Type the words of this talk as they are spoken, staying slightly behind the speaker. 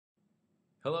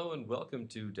Hello and welcome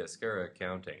to Deskera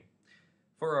Accounting.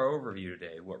 For our overview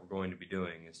today, what we're going to be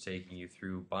doing is taking you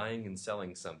through buying and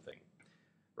selling something.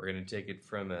 We're going to take it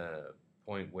from a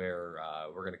point where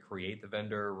we're going to create the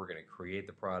vendor, we're going to create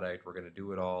the product, we're going to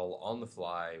do it all on the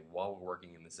fly while we're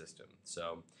working in the system.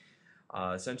 So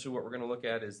essentially what we're going to look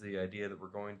at is the idea that we're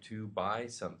going to buy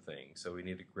something. So we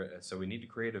need to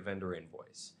create a vendor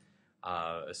invoice.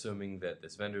 Assuming that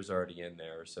this vendor's already in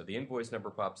there. So the invoice number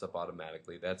pops up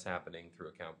automatically. That's happening through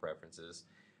account preferences.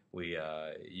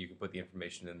 You can put the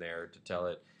information in there to tell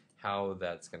it how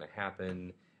that's going to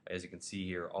happen. As you can see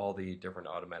here, all the different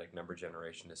automatic number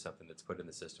generation is something that's put in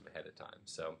the system ahead of time.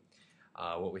 So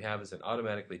what we have is an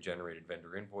automatically generated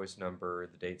vendor invoice number.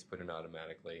 The date's put in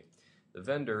automatically. The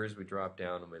vendors, we drop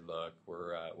down and we look.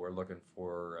 We're looking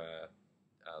for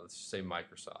let's just say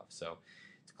Microsoft. So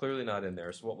it's clearly not in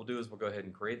there. So what we'll do is we'll go ahead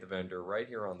and create the vendor right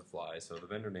here on the fly. So the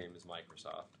vendor name is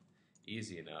Microsoft.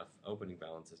 Easy enough. Opening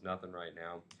balance is nothing right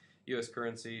now. U.S.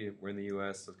 currency, we're in the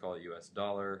U.S., let's call it U.S.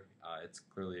 dollar. It's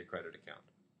clearly a credit account.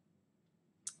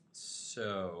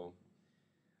 So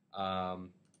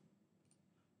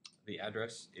the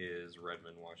address is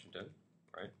Redmond, Washington,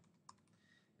 right?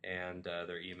 And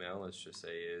their email, let's just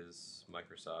say, is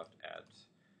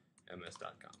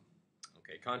microsoft@ms.com.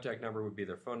 Okay, contact number would be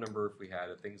their phone number if we had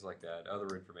it, things like that,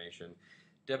 other information.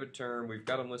 Debit term, we've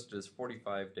got them listed as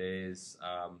 45 days.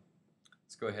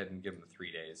 Let's go ahead and give them the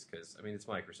 3 days because, I mean, it's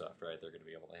Microsoft, right? They're going to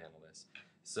be able to handle this.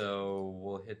 So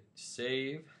we'll hit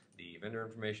save. The vendor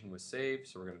information was saved,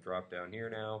 so we're going to drop down here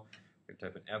now. We're going to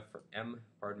type an F for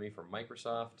for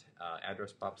Microsoft.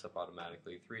 Address pops up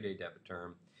automatically, 3-day debit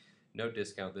term. No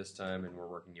discount this time, and we're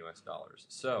working US dollars.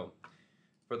 So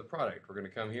for the product, we're going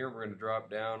to come here, we're going to drop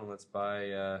down, and let's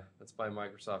buy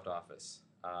Microsoft Office,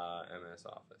 MS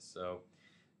Office. So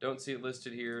don't see it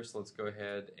listed here, so let's go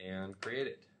ahead and create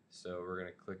it. So we're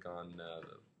going to click on the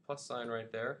plus sign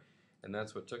right there, and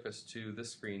that's what took us to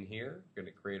this screen here. We're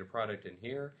going to create a product in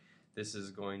here. This is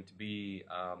going to be,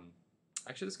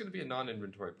 actually this is going to be a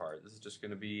non-inventory part. This is just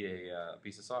going to be a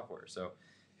piece of software. So,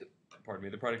 pardon me,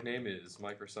 the product name is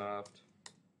Microsoft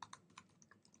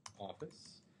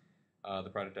Office.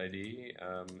 The product ID,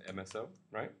 MSO,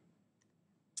 right?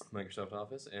 Microsoft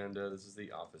Office, and this is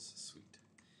the Office Suite.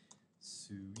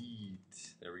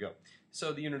 Sweet. There we go.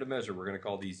 So the unit of measure, we're going to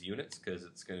call these units because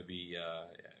it's going to be a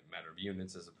matter of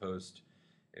units as opposed,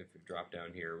 if we drop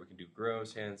down here, we can do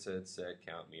gross, handset, set,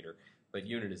 count, meter, but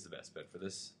unit is the best bet for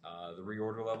this. The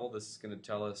reorder level, this is going to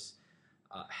tell us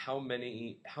how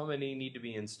many need to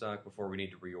be in stock before we need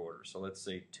to reorder. So let's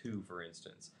say 2, for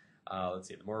instance. Let's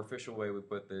see, the more official way we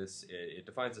put this, it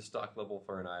defines a stock level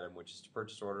for an item, which is to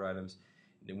purchase order items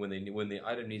when the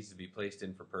item needs to be placed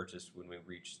in for purchase when we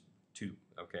reach 2.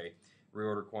 Okay,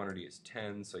 reorder quantity is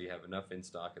 10, so you have enough in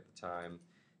stock at the time.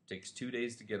 Takes 2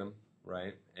 days to get them,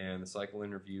 right? And the cycle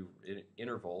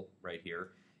interval right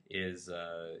here is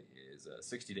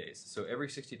 60 days. So every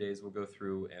 60 days we'll go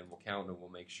through and we'll count and we'll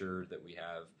make sure that we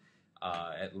have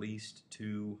at least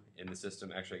 2 in the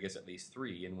system. Actually, I guess at least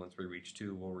 3, and once we reach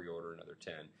 2, we'll reorder another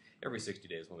 10. Every 60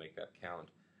 days we'll make that count.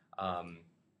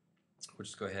 We'll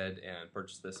just go ahead and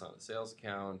purchase this on a sales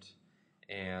account,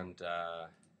 and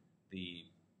the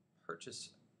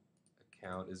purchase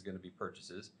account is going to be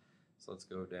purchases. So let's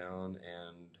go down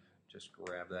and just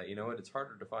grab that. You know what? It's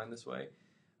harder to find this way.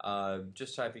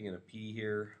 Just typing in a P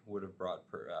here would have brought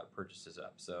purchases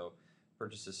up. So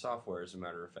purchases software, as a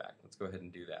matter of fact. Let's go ahead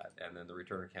and do that. And then the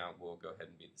return account will go ahead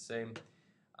and be the same.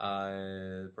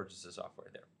 Purchases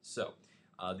software there. So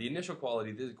the initial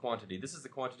quantity, this is the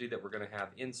quantity that we're going to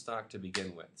have in stock to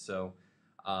begin with. So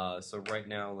right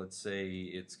now, let's say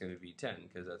it's going to be 10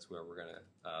 because that's where we're going to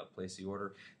place the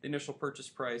order. The initial purchase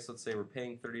price, let's say we're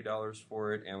paying $30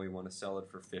 for it and we want to sell it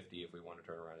for $50 if we want to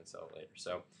turn around and sell it later.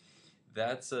 So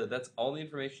that's all the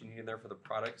information you need in there for the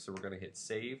product. So we're going to hit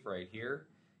save right here.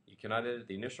 You cannot edit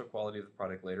the initial quality of the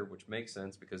product later, which makes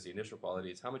sense because the initial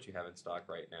quality is how much you have in stock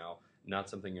right now, not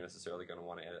something you're necessarily going to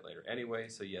want to edit later anyway.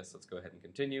 So yes, let's go ahead and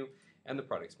continue, and the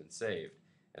product's been saved.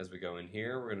 As we go in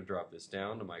here, we're going to drop this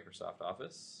down to Microsoft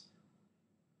Office,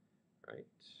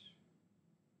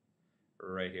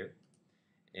 right here,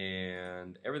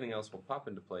 and everything else will pop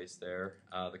into place there.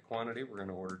 The quantity, we're going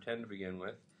to order 10 to begin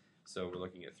with, so we're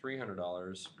looking at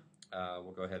 $300.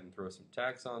 We'll go ahead and throw some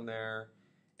tax on there,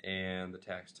 and the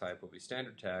tax type will be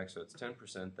standard tax, so it's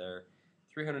 10% there.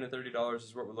 $330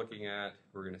 is what we're looking at.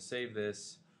 We're going to save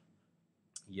this.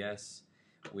 Yes,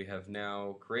 we have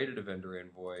now created a vendor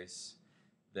invoice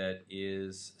that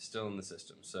is still in the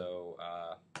system. So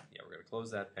yeah, we're going to close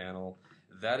that panel.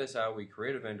 That is how we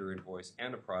create a vendor invoice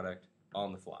and a product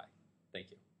on the fly.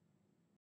 Thank you.